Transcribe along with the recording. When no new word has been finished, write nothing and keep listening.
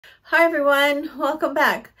Hi everyone, welcome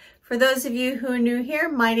back. For those of you who are new here,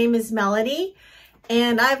 my name is Melody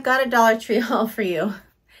and I've got a Dollar Tree haul for you.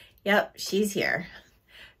 Yep, she's here.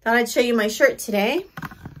 Thought I'd show you my shirt today.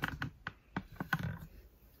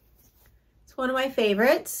 It's one of my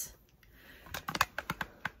favorites.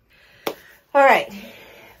 All right,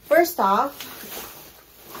 first off,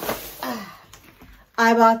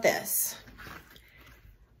 I bought this.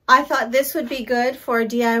 I thought this would be good for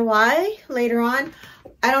DIY later on.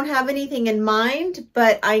 I don't have anything in mind,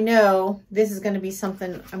 but I know this is going to be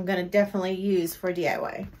something I'm going to definitely use for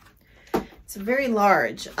DIY. It's very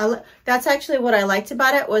large. That's actually what I liked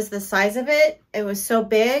about it, was the size of it. It was so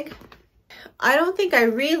big. I don't think I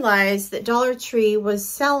realized that Dollar Tree was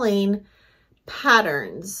selling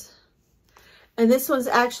patterns. And this one's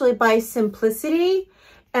actually by Simplicity.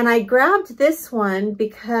 And I grabbed this one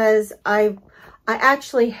because I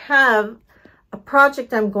actually have a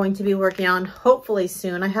project I'm going to be working on hopefully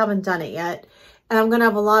soon. I haven't done it yet. And I'm going to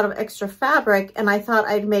have a lot of extra fabric, and I thought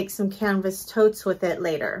I'd make some canvas totes with it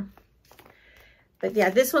later. But yeah,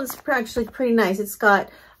 this one's actually pretty nice. It's got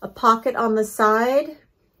a pocket on the side.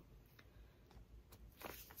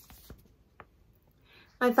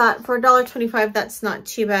 I thought for $1.25, that's not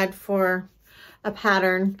too bad for a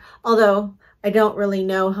pattern. Although I don't really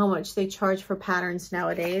know how much they charge for patterns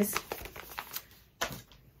nowadays.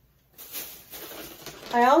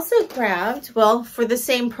 I also grabbed, well, for the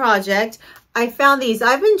same project, I found these.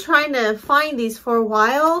 I've been trying to find these for a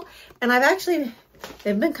while, and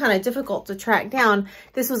they've been kind of difficult to track down.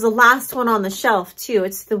 This was the last one on the shelf too.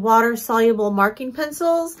 It's the water-soluble marking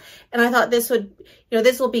pencils, and I thought this would,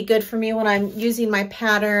 this will be good for me when I'm using my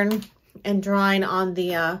pattern and drawing on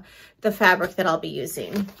the fabric that I'll be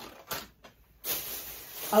using.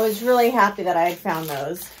 I was really happy that I had found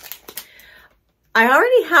those. I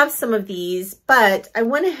already have some of these, but I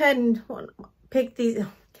went ahead and picked these.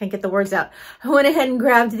 Can't get the words out. I went ahead and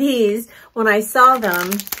grabbed these when I saw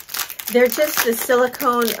them. They're just the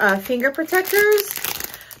silicone finger protectors,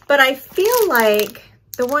 but I feel like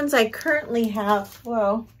the ones I currently have,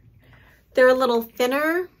 well, they're a little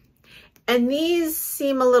thinner, and these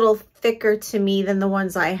seem a little thicker to me than the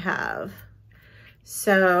ones I have.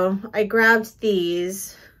 So I grabbed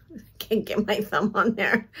these. Can't get my thumb on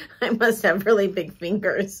there. I must have really big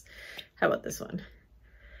fingers. How about this one?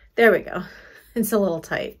 There we go. It's a little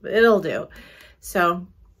tight, but it'll do. So,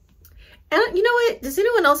 and you know what? Does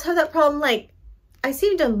anyone else have that problem? Like, I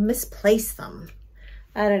seem to misplace them.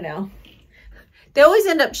 I don't know. They always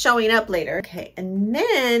end up showing up later. Okay, and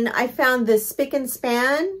then I found this Spick and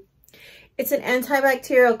Span. It's an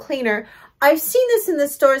antibacterial cleaner. I've seen this in the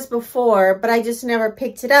stores before, but I just never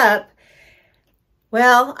picked it up.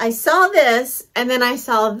 Well, I saw this, and then I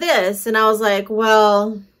saw this, and I was like,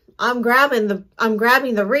 well, I'm grabbing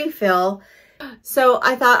the refill. So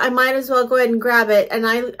I thought I might as well go ahead and grab it. And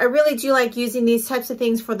I really do like using these types of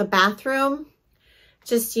things for the bathroom.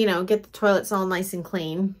 Just, get the toilets all nice and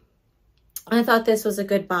clean. I thought this was a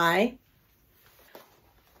good buy.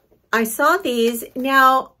 I saw these.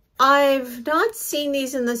 Now, I've not seen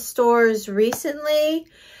these in the stores recently.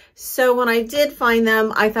 So when I did find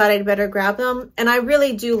them, I thought I'd better grab them. And I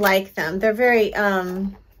really do like them. They're very,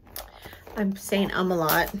 I'm saying a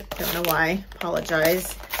lot. Don't know why.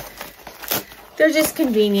 Apologize. They're just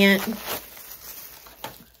convenient.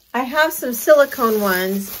 I have some silicone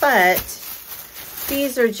ones, but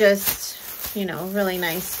these are just, really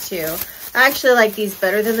nice too. I actually like these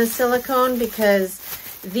better than the silicone because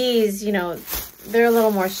these, they're a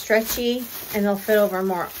little more stretchy and they'll fit over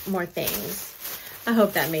more things. I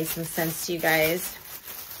hope that made some sense to you guys.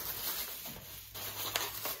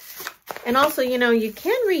 And also, you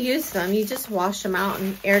can reuse them. You just wash them out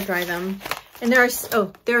and air dry them. And there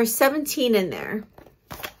are 17 in there.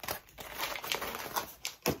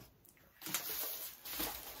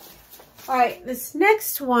 All right, this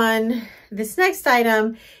next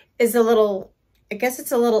item is a little, I guess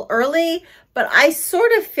it's a little early, but I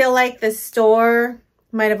sort of feel like the store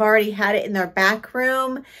might have already had it in their back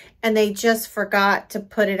room and they just forgot to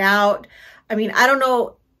put it out. I mean, I don't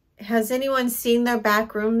know. Has anyone seen their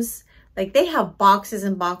back rooms? Like, they have boxes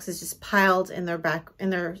and boxes just piled in their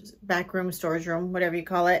back room, storage room, whatever you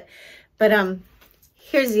call it. But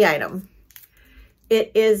here's the item.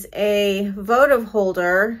 It is a votive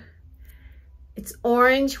holder. It's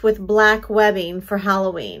orange with black webbing for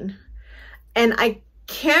Halloween. And I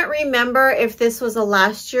can't remember if this was a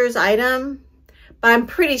last year's item, but I'm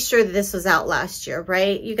pretty sure that this was out last year,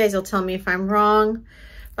 right? You guys will tell me if I'm wrong.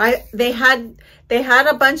 They had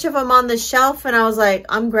a bunch of them on the shelf, and I was like,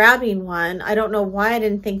 I'm grabbing one. I don't know why I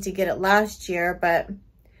didn't think to get it last year, but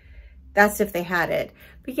that's if they had it.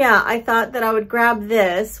 But yeah, I thought that I would grab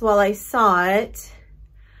this while I saw it.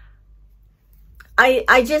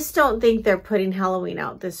 I just don't think they're putting Halloween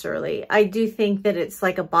out this early. I do think that it's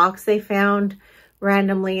like a box they found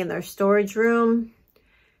randomly in their storage room.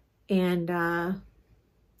 And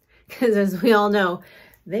because as we all know,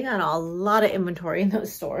 they got a lot of inventory in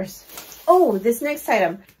those stores. Oh, this next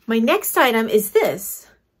item. My next item is this,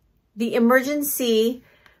 the Emergency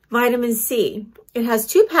Vitamin C. It has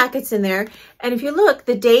 2 packets in there. And if you look,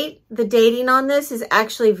 the dating on this is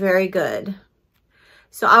actually very good.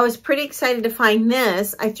 So I was pretty excited to find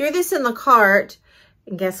this. I threw this in the cart,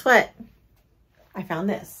 and guess what? I found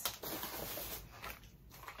this.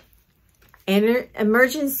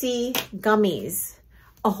 Emergency gummies,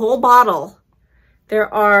 a whole bottle.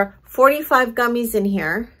 There are 45 gummies in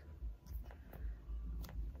here.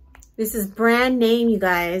 This is brand name, you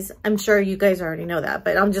guys. I'm sure you guys already know that,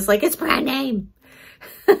 but I'm just like, it's brand name.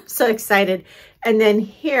 So excited. And then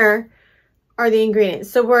here are the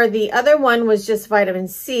ingredients. So where the other one was just vitamin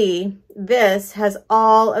C, this has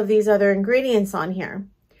all of these other ingredients on here.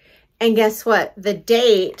 And guess what? The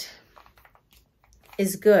date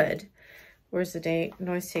is good. Where's the date? It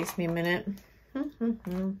always takes me a minute.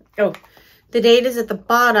 Oh, the date is at the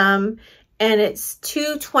bottom and it's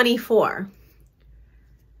 2/24.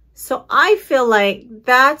 So I feel like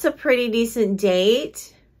that's a pretty decent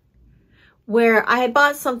date. Where I had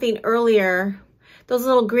bought something earlier, those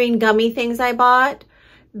little green gummy things I bought,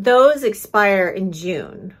 those expire in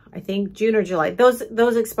June. I think June or July.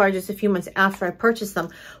 Those expire just a few months after I purchased them.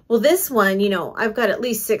 Well, this one, you know, I've got at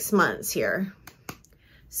least 6 months here.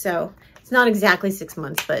 So it's not exactly 6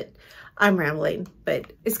 months, but I'm rambling,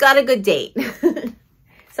 but it's got a good date.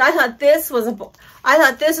 So I thought this was a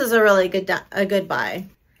really good buy.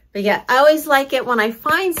 But yeah, I always like it when I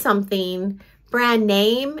find something brand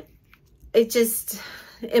name.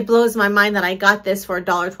 It blows my mind that I got this for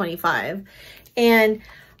 $1.25. And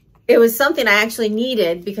it was something I actually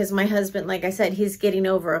needed because my husband, like I said, he's getting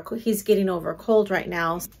over a cold right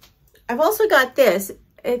now. I've also got this.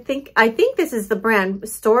 I think this is the brand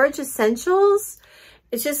Storage Essentials.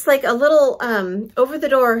 It's just like a little over the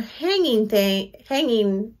door hanging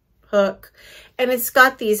hook. And it's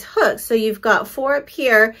got these hooks. So you've got 4 up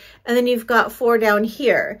here and then you've got 4 down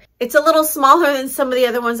here. It's a little smaller than some of the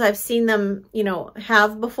other ones I've seen them, you know,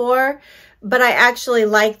 have before. But I actually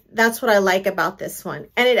that's what I like about this one.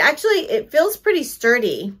 And it feels pretty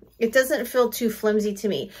sturdy. It doesn't feel too flimsy to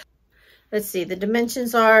me. Let's see, the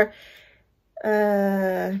dimensions are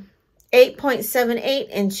 8.78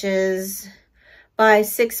 inches by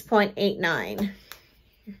 6.89.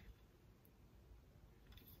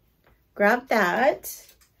 Grab that.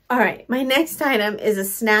 All right, my next item is a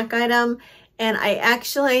snack item. And I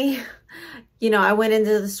actually, you know, I went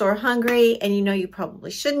into the store hungry, and you know, you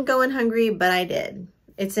probably shouldn't go in hungry, but I did.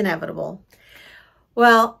 It's inevitable.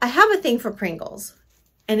 Well, I have a thing for Pringles.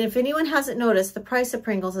 And if anyone hasn't noticed, the price of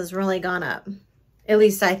Pringles has really gone up. At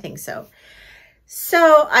least I think so.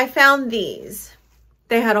 So I found these.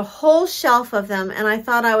 They had a whole shelf of them, and I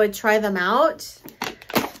thought I would try them out.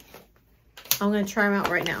 I'm going to try them out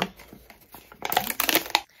right now.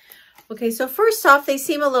 Okay, so first off, they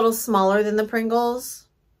seem a little smaller than the Pringles.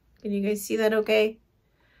 Can you guys see that okay?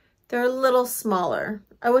 They're a little smaller.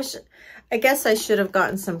 I guess I should have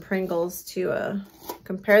gotten some Pringles to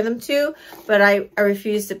compare them to, but I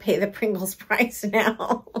refuse to pay the Pringles price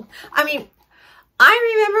now. I mean,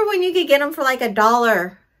 I remember when you could get them for like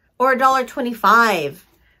 $1 or $1.25,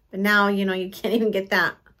 but now, you know, you can't even get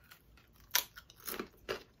that.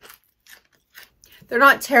 They're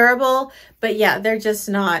not terrible, but yeah, they're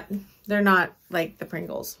not like the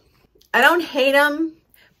Pringles. I don't hate them,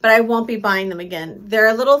 but I won't be buying them again. They're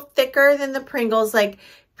a little thicker than the Pringles. Like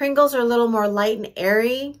Pringles are a little more light and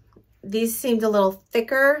airy. These seemed a little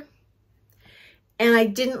thicker. And I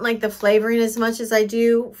didn't like the flavoring as much as I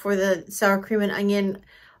do for the sour cream and onion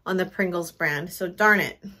on the Pringles brand. So darn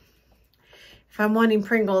it. If I'm wanting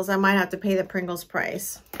Pringles, I might have to pay the Pringles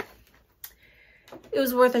price. It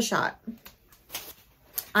was worth a shot.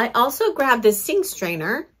 I also grabbed this sink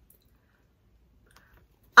strainer.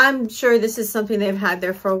 I'm sure this is something they've had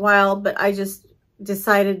there for a while, but I just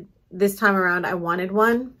decided this time around I wanted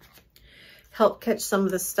one. Help catch some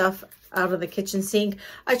of the stuff out of the kitchen sink.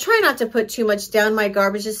 I try not to put too much down my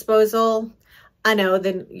garbage disposal. I know,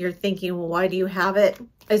 then you're thinking, well, why do you have it?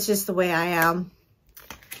 It's just the way I am.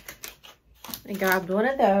 I grabbed one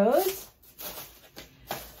of those.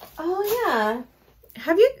 Oh yeah.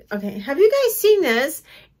 Have you guys seen this?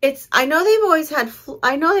 I know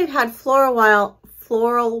they've had floral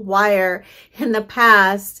wire in the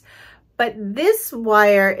past, but this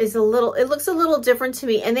wire is a little, it looks a little different to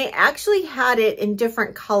me, and they actually had it in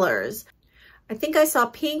different colors. I think I saw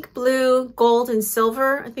pink, blue, gold, and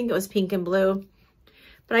silver. I think it was pink and blue.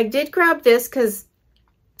 But I did grab this because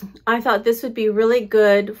I thought this would be really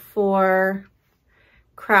good for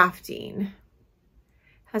crafting.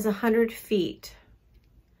 Has 100 feet.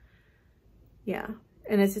 Yeah,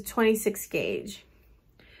 and it's a 26 gauge.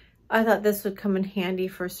 I thought this would come in handy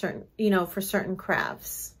for certain, you know, for certain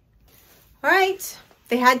crafts. All right,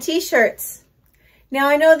 they had t-shirts. Now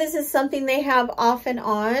I know this is something they have off and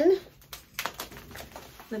on.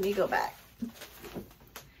 Let me go back.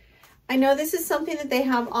 I know this is something that they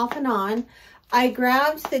have off and on. I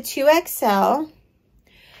grabbed the 2XL,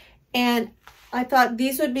 and I thought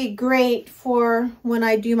these would be great for when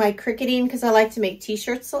I do my cricketing, because I like to make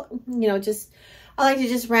t-shirts, you know, I like to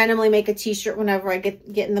just randomly make a t-shirt whenever I get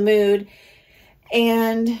in the mood.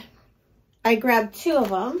 And I grabbed 2 of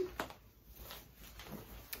them.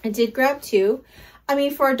 I did grab 2. I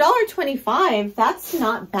mean, for $1.25, that's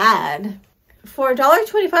not bad. For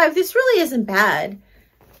 $1.25, this really isn't bad.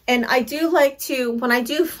 And I do like to, when I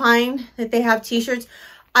do find that they have t-shirts,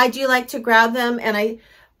 I do like to grab them, and I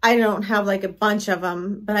don't have like a bunch of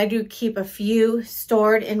them, but I do keep a few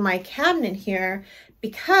stored in my cabinet here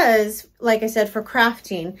because, like I said, for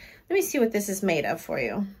crafting. Let me see what this is made of for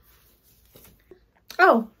you.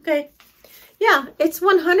 Oh, okay. Yeah, it's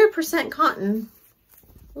 100% cotton.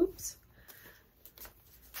 Oops.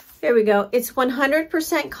 There we go. It's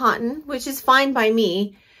 100% cotton, which is fine by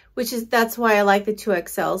me, that's why I like the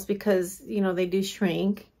 2XLs, because, you know, they do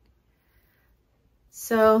shrink.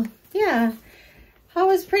 So, yeah, I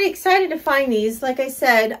was pretty excited to find these. Like I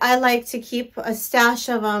said, I like to keep a stash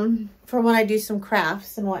of them for when I do some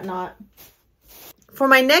crafts and whatnot. For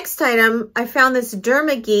my next item, I found this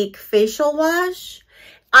Dermageek facial wash.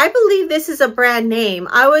 I believe this is a brand name.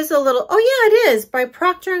 I was a little, oh yeah, it is, by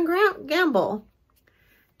Procter & Gamble.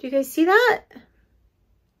 Do you guys see that?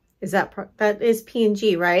 That is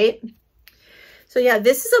P&G, right? So yeah,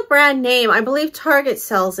 this is a brand name. I believe Target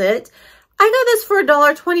sells it. I got this for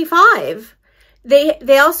 $1.25.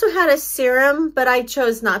 They also had a serum, but I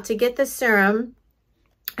chose not to get the serum.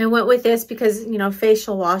 I went with this because, you know,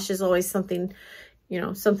 facial wash is always something, you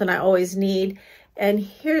know, something I always need. And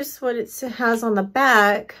here's what it has on the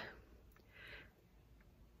back.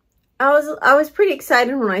 I was pretty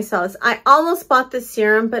excited when I saw this. I almost bought the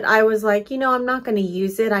serum, but I was like, you know, I'm not going to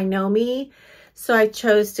use it. I know me. So I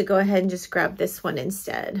chose to go ahead and just grab this one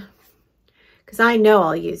instead, because I know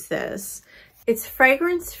I'll use this. It's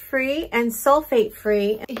fragrance-free and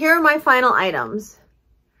sulfate-free. Here are my final items.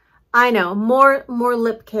 I know, more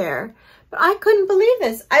lip care. But I couldn't believe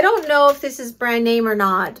this. I don't know if this is brand name or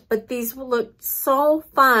not, but these looked so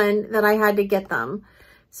fun that I had to get them.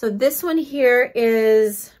 So this one here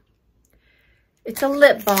is, it's a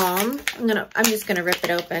lip balm. I'm just gonna rip it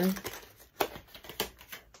open.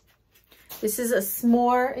 This is a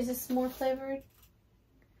s'more. Is it s'more flavored?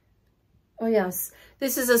 Oh yes.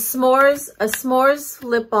 This is a s'mores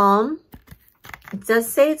lip balm. It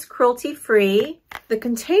does say it's cruelty free. The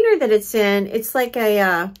container that it's in, it's like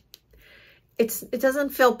a it doesn't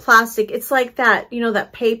feel plastic. It's like that, you know,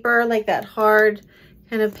 that paper, like that hard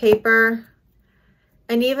kind of paper.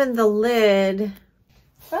 And even the lid.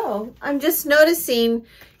 Oh, I'm just noticing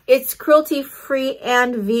it's cruelty free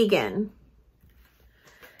and vegan.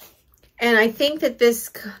 And I think that this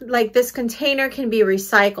container can be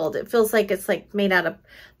recycled. It feels like it's like made out of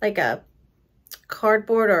like a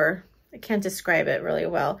cardboard, or I can't describe it really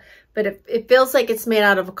well, but it feels like it's made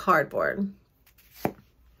out of a cardboard.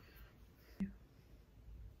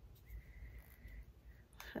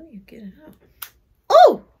 How do you get it out?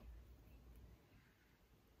 Oh!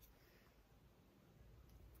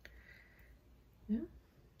 Yeah.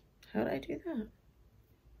 How did I do that?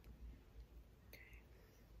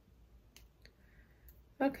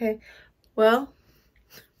 Okay, well,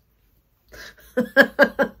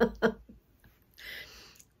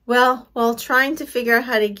 while trying to figure out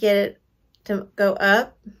how to get it to go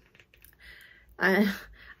up, I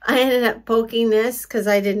ended up poking this because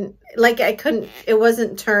I didn't, it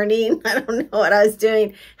wasn't turning. I don't know what I was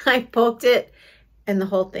doing. I poked it and the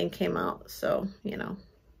whole thing came out. So, you know,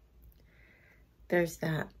 there's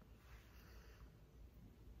that.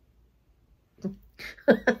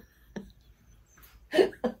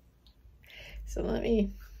 So let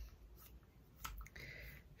me,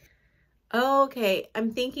 okay,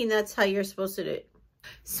 I'm thinking that's how you're supposed to do it.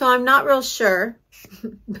 So I'm not real sure,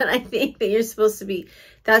 but I think that you're supposed to be,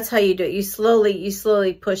 that's how you do it. You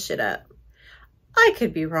slowly push it up. I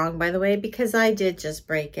could be wrong, by the way, because I did just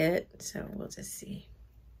break it. So we'll just see.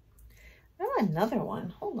 Oh, another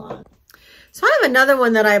one, hold on. So I have another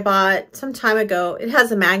one that I bought some time ago. It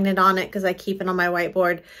has a magnet on it because I keep it on my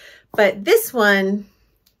whiteboard. But this one,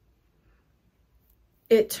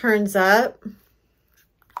 it turns up.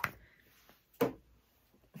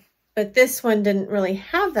 But this one didn't really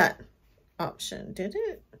have that option, did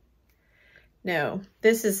it? No,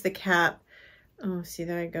 this is the cap. Oh, see,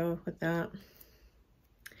 there I go with that.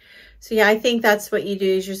 So yeah, I think that's what you do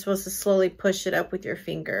is you're supposed to slowly push it up with your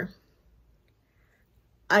finger.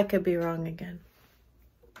 I could be wrong again.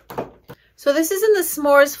 So this is in the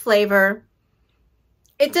s'mores flavor.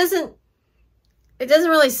 It doesn't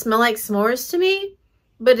really smell like s'mores to me,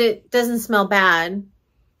 but it doesn't smell bad.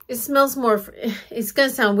 It smells more, it's gonna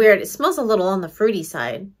sound weird. It smells a little on the fruity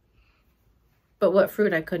side, but what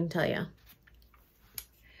fruit I couldn't tell you.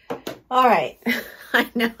 All right, I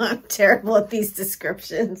know I'm terrible at these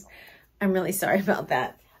descriptions. I'm really sorry about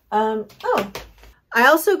that. Oh, I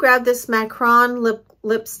also grabbed this Macron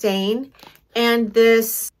lip stain and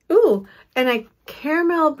this, and a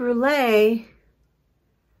caramel brulee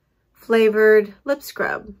flavored lip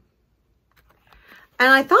scrub. And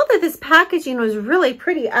I thought that this packaging was really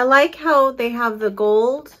pretty. I like how they have the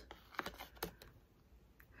gold.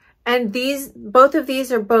 And both of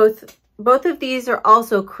these are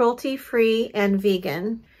also cruelty free and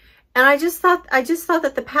vegan. And I just thought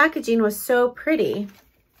that the packaging was so pretty.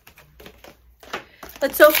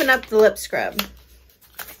 Let's open up the lip scrub.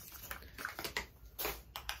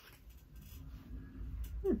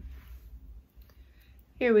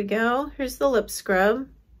 Here we go. Here's the lip scrub.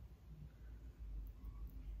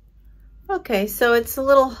 Okay, so it's a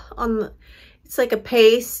little it's like a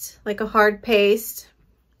paste, like a hard paste.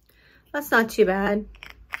 That's not too bad.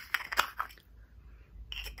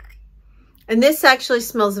 And this actually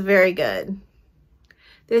smells very good.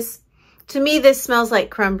 To me, this smells like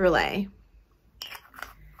creme brulee.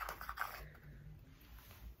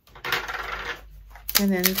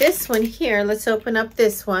 And then this one here, let's open up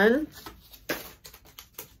this one.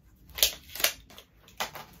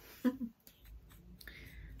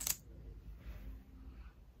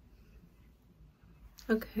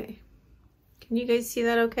 Okay, can you guys see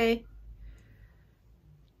that okay?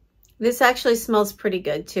 This actually smells pretty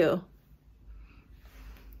good too.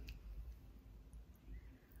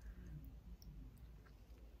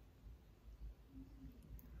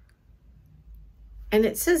 And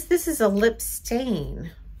it says this is a lip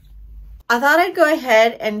stain. I thought I'd go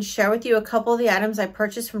ahead and share with you a couple of the items I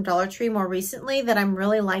purchased from Dollar Tree more recently that I'm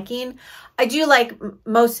really liking. I do like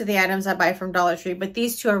most of the items I buy from Dollar Tree, but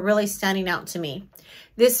these two are really standing out to me.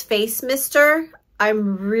 This face mister,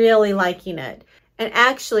 I'm really liking it. And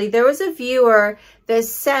actually, there was a viewer that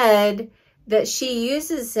said that she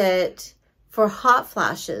uses it for hot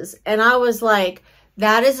flashes. And I was like,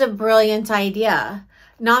 that is a brilliant idea.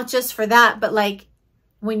 Not just for that, but like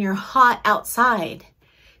when you're hot outside.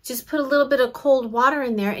 Just put a little bit of cold water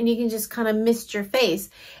in there and you can just kind of mist your face.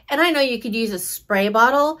 And I know you could use a spray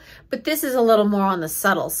bottle, but this is a little more on the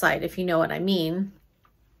subtle side, if you know what I mean.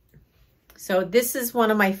 So this is one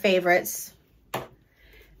of my favorites.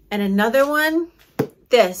 And another one,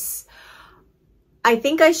 this. I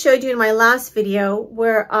think I showed you in my last video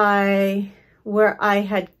where I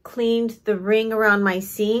had cleaned the ring around my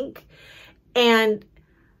sink, and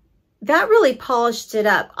that really polished it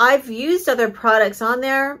up. I've used other products on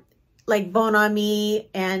there, like Bon Ami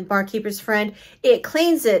and Barkeeper's Friend. It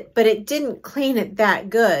cleans it, but it didn't clean it that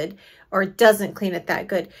good, or it doesn't clean it that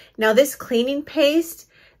good. Now this cleaning paste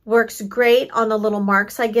works great on the little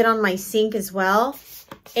marks I get on my sink as well.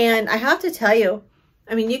 And I have to tell you,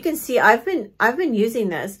 I mean, you can see I've been using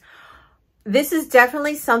this. This is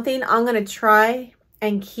definitely something I'm going to try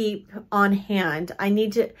and keep on hand. I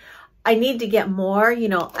need to get more, you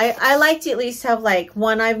know. I like to at least have like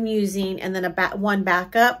one I'm using and then one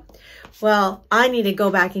backup. Well, I need to go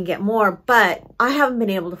back and get more, but I haven't been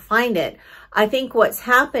able to find it. I think what's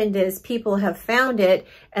happened is people have found it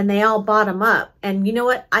and they all bought them up. And you know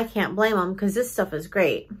what? I can't blame them because this stuff is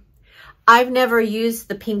great. I've never used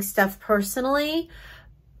the pink stuff personally,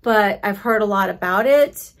 but I've heard a lot about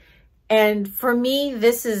it. And for me,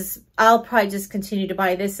 I'll probably just continue to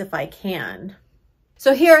buy this if I can.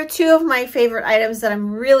 So here are two of my favorite items that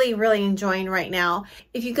I'm really, really enjoying right now.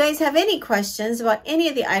 If you guys have any questions about any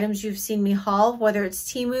of the items you've seen me haul, whether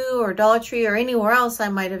it's Temu or Dollar Tree or anywhere else I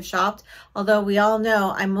might have shopped, although we all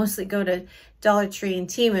know I mostly go to Dollar Tree and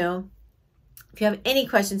Temu. If you have any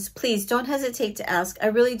questions, please don't hesitate to ask. I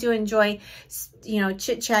really do enjoy, you know,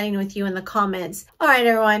 chit-chatting with you in the comments. All right,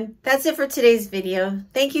 everyone, that's it for today's video.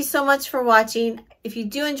 Thank you so much for watching. If you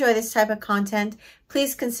do enjoy this type of content,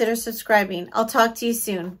 please consider subscribing. I'll talk to you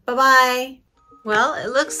soon. Bye-bye. Well, it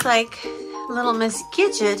looks like little Miss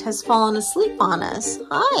Gidget has fallen asleep on us.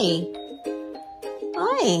 Hi.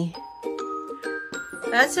 Hi.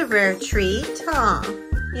 That's a rare treat, huh?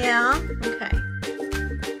 Yeah? Okay.